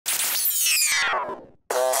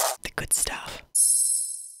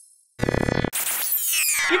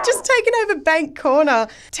just taken over Bank Corner.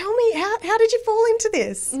 Tell me, how did you fall into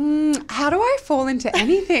this? How do I fall into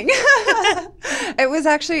anything? It was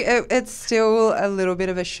actually, it's still a little bit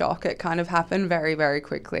of a shock. It kind of happened very, very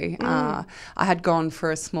quickly. I had gone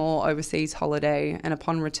for a small overseas holiday, and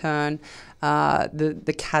upon return,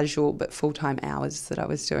 the casual but full-time hours that I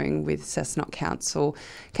was doing with Cessnock Council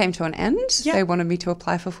came to an end. Yep. They wanted me to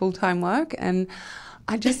apply for full-time work, and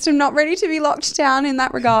I just am not ready to be locked down in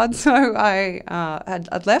that regard. So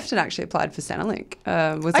I'd left and actually applied for Centrelink.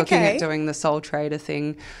 Was looking at doing the sole trader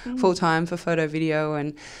thing full-time for photo, video,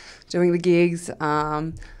 and doing the gigs.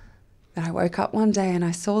 And I woke up one day and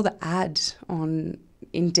I saw the ad on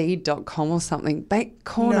Indeed.com or something, Bank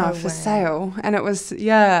Corner for sale. And it was,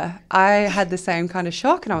 I had the same kind of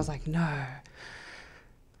shock, and I was like, no,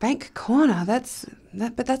 Bank Corner, that's an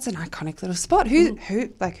iconic little spot. Who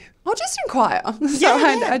like, I'll just inquire. So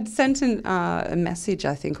I'd sent a message,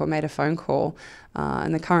 I think, or made a phone call,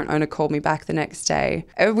 and the current owner called me back the next day.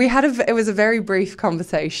 It was a very brief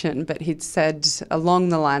conversation, but he'd said along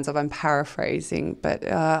the lines of, I'm paraphrasing,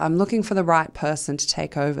 but I'm looking for the right person to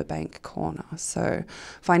take over Bank Corner. So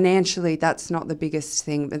financially, that's not the biggest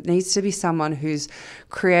thing, but it needs to be someone who's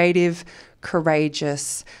creative,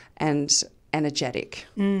 courageous, and energetic.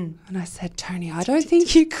 And I said, Tony, I don't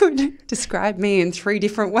think you could describe me in 3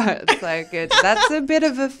 different words. Like, that's a bit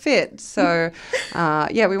of a fit. So,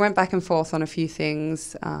 we went back and forth on a few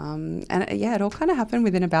things. And it all kind of happened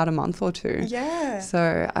within about a month or 2. Yeah.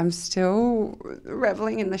 So I'm still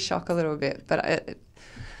reveling in the shock a little bit, but it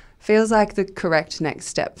feels like the correct next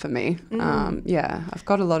step for me. I've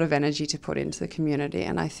got a lot of energy to put into the community,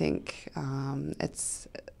 and I think it's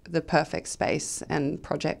the perfect space and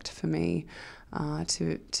project for me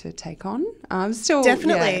to take on. I'm still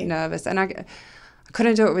definitely nervous, and I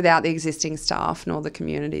couldn't do it without the existing staff nor the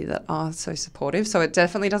community that are so supportive. So it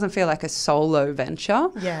definitely doesn't feel like a solo venture.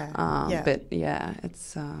 But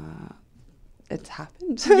it's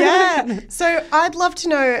happened. So I'd love to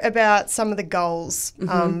know about some of the goals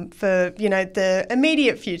for, the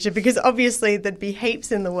immediate future, because obviously there'd be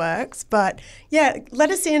heaps in the works. But let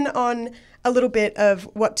us in on a little bit of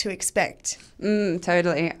what to expect.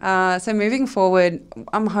 Totally. So moving forward,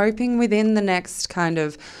 I'm hoping within the next kind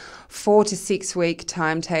of 4 to 6 week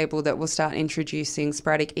timetable that we'll start introducing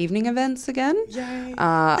sporadic evening events again. Yay.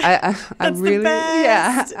 I really, the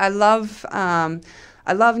best.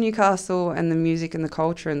 I love Newcastle and the music and the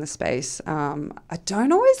culture and the space. I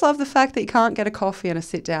don't always love the fact that you can't get a coffee and a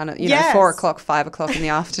sit down at 4 o'clock, 5 o'clock in the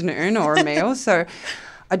afternoon or a meal. So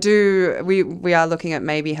we are looking at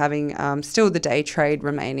maybe having still the day trade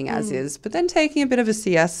remaining as is, but then taking a bit of a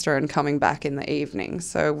siesta and coming back in the evening.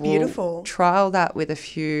 So we'll trial that with a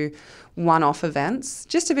few one-off events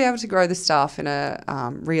just to be able to grow the staff in a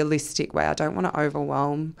realistic way. I don't want to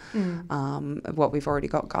overwhelm what we've already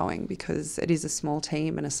got going, because it is a small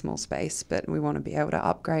team and a small space, but we want to be able to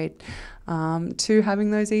upgrade to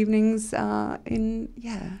having those evenings I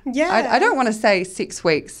don't want to say 6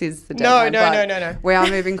 weeks is the deadline. No. We are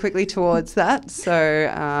moving quickly towards that. So,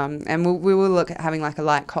 and we will look at having like a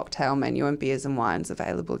light cocktail menu and beers and wines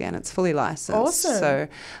available again. It's fully licensed. Awesome. So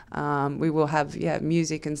we will have,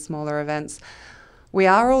 music and smaller events. We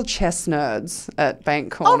are all chess nerds at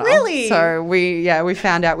Bank Corner. Oh, really? So we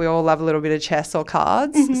found out we all love a little bit of chess or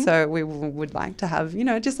cards. So we would like to have,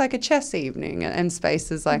 just like a chess evening and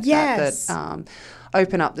spaces like that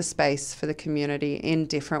open up the space for the community in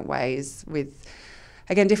different ways with,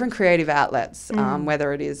 again, different creative outlets,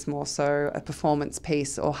 whether it is more so a performance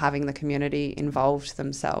piece or having the community involved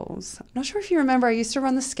themselves. I'm not sure if you remember, I used to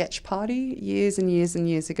run the sketch party years and years and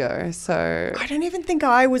years ago. So I don't even think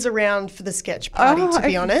I was around for the sketch party, to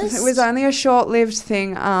be honest. It was only a short-lived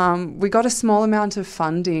thing. We got a small amount of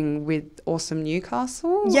funding with Awesome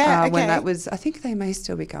Newcastle. When that was, I think they may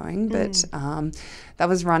still be going, but that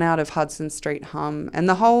was run out of Hudson Street Hum. And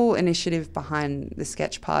the whole initiative behind the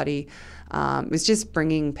sketch party was just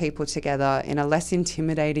bringing people together in a less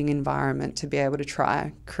intimidating environment to be able to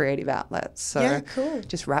try creative outlets. So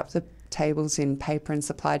just wrap the tables in paper and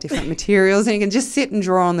supply different materials, and you can just sit and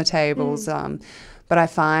draw on the tables. But I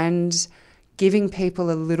find giving people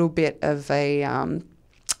a little bit of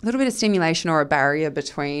stimulation or a barrier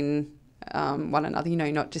between one another,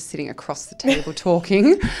 not just sitting across the table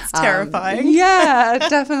talking. It's terrifying. Yeah,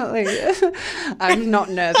 definitely. I'm not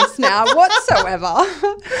nervous now whatsoever.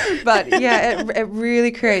 But it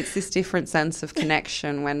really creates this different sense of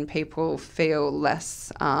connection when people feel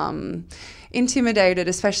less intimidated,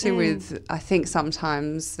 especially with, I think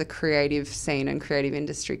sometimes the creative scene and creative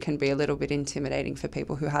industry can be a little bit intimidating for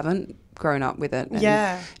people who haven't grown up with it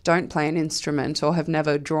and don't play an instrument or have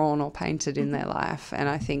never drawn or painted in their life. And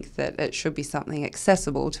I think that it should be something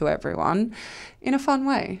accessible to everyone in a fun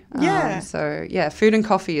way. So, food and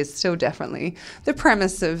coffee is still definitely the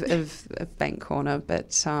premise of Bank Corner,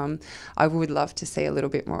 but I would love to see a little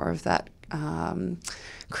bit more of that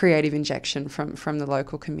creative injection from the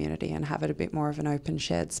local community and have it a bit more of an open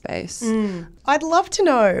shared space. I'd love to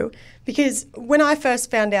know, because when I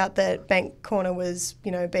first found out that Bank Corner was,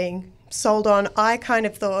 being sold on, I kind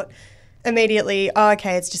of thought immediately,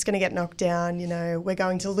 okay, it's just going to get knocked down, we're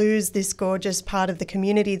going to lose this gorgeous part of the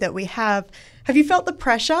community that we have. Have you felt the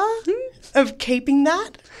pressure of keeping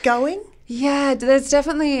that going? Yeah, there's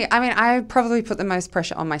definitely, I probably put the most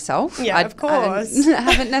pressure on myself. Yeah, of course. I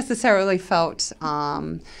haven't necessarily felt,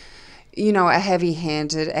 a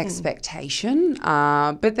heavy-handed expectation,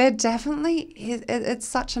 but there definitely is, it's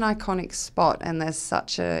such an iconic spot and there's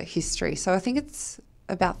such a history. So I think it's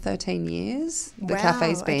about 13 years the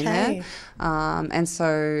cafe's been there. And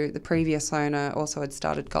so the previous owner also had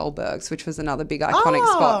started Goldberg's, which was another big iconic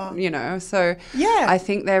spot, So I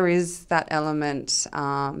think there is that element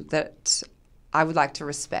that I would like to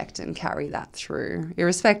respect and carry that through,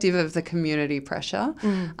 irrespective of the community pressure.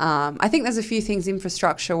 I think there's a few things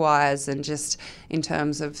infrastructure-wise and just in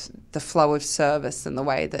terms of the flow of service and the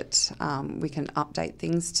way that we can update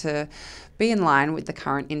things to be in line with the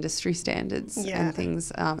current industry standards and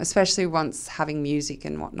things, especially once having music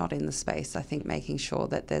and whatnot in the space. I think making sure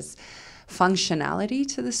that there's functionality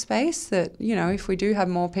to the space, that, if we do have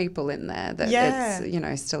more people in there, that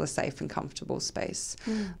it's, still a safe and comfortable space.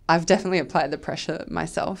 I've definitely applied the pressure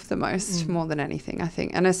myself the most, more than anything, I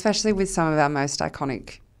think. And especially with some of our most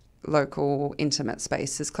iconic local intimate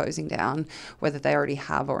spaces closing down, whether they already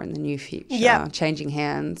have or in the near future, changing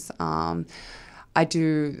hands.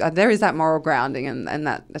 There is that moral grounding and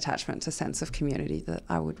that attachment to sense of community that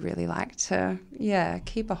I would really like to,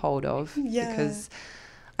 keep a hold of. Because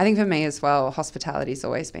I think for me as well, hospitality's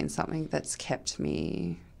always been something that's kept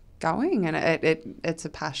me going, and it's a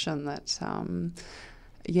passion that,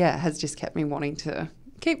 has just kept me wanting to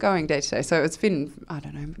keep going day to day. So it's been, I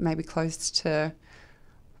don't know, maybe close to,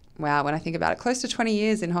 when I think about it, close to 20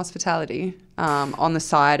 years in hospitality, on the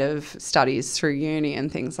side of studies through uni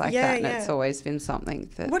and things like that. And it's always been something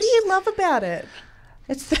that... What do you love about it?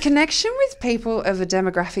 It's the connection with people of a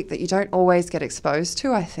demographic that you don't always get exposed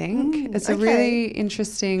to, I think. It's a really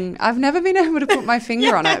interesting... I've never been able to put my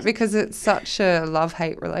finger on it because it's such a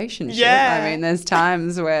love-hate relationship. There's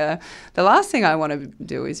times where the last thing I want to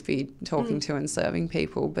do is be talking to and serving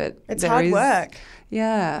people, but... It's hard work.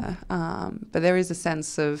 Yeah, but there is a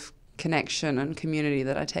sense of connection and community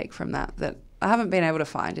that I take from that I haven't been able to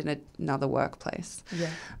find in another workplace.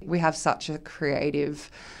 We have such a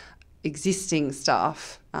creative existing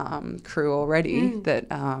staff crew already that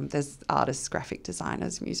there's artists, graphic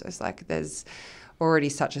designers, musos, there's already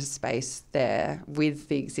such a space there with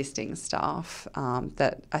the existing staff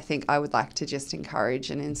that I think I would like to just encourage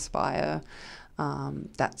and inspire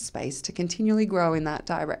that space to continually grow in that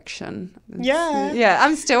direction.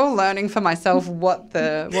 I'm still learning for myself what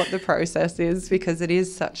the process is, because it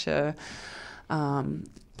is such a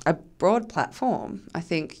broad platform. I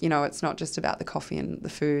think, it's not just about the coffee and the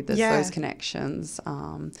food. There's those connections.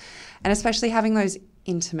 And especially having those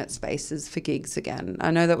intimate spaces for gigs again. I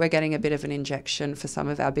know that we're getting a bit of an injection for some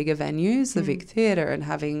of our bigger venues, the Vic Theatre, and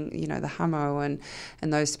having, the Hamo and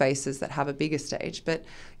those spaces that have a bigger stage. But,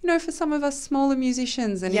 for some of us smaller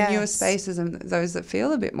musicians and in newer spaces and those that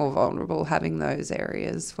feel a bit more vulnerable, having those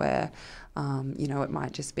areas where, it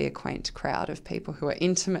might just be a quaint crowd of people who are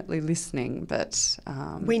intimately listening, but...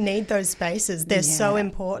 we need those spaces. They're so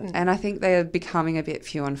important. And I think they're becoming a bit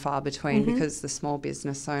few and far between because the small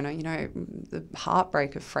business owner, the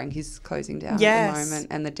heartbreak of Frankie's closing down at the moment,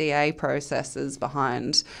 and the DA processes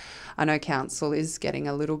behind... I know council is getting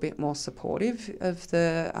a little bit more supportive of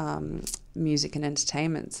the music and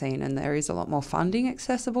entertainment scene, and there is a lot more funding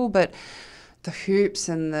accessible, but... the hoops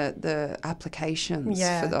and the applications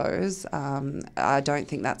for those, I don't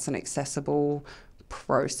think that's an accessible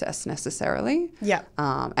process necessarily.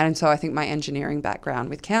 And so I think my engineering background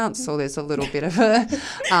with council is a little bit of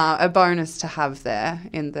a bonus to have there,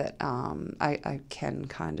 in that I can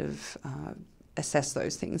kind of assess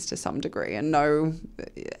those things to some degree and know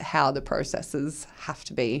how the processes have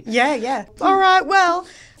to be. All right, well,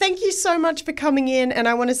 thank you so much for coming in, and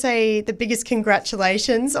I want to say the biggest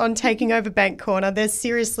congratulations on taking over Bank Corner. There's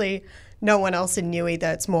seriously no one else in Newey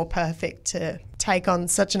that's more perfect to take on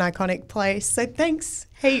such an iconic place. So thanks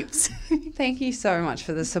heaps. Thank you so much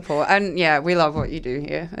for the support. And yeah, we love what you do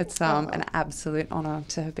here. It's an absolute honour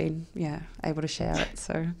to have been able to share it.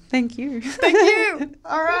 So thank you. Thank you.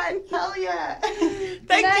 All right. Hell yeah.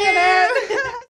 Thank you.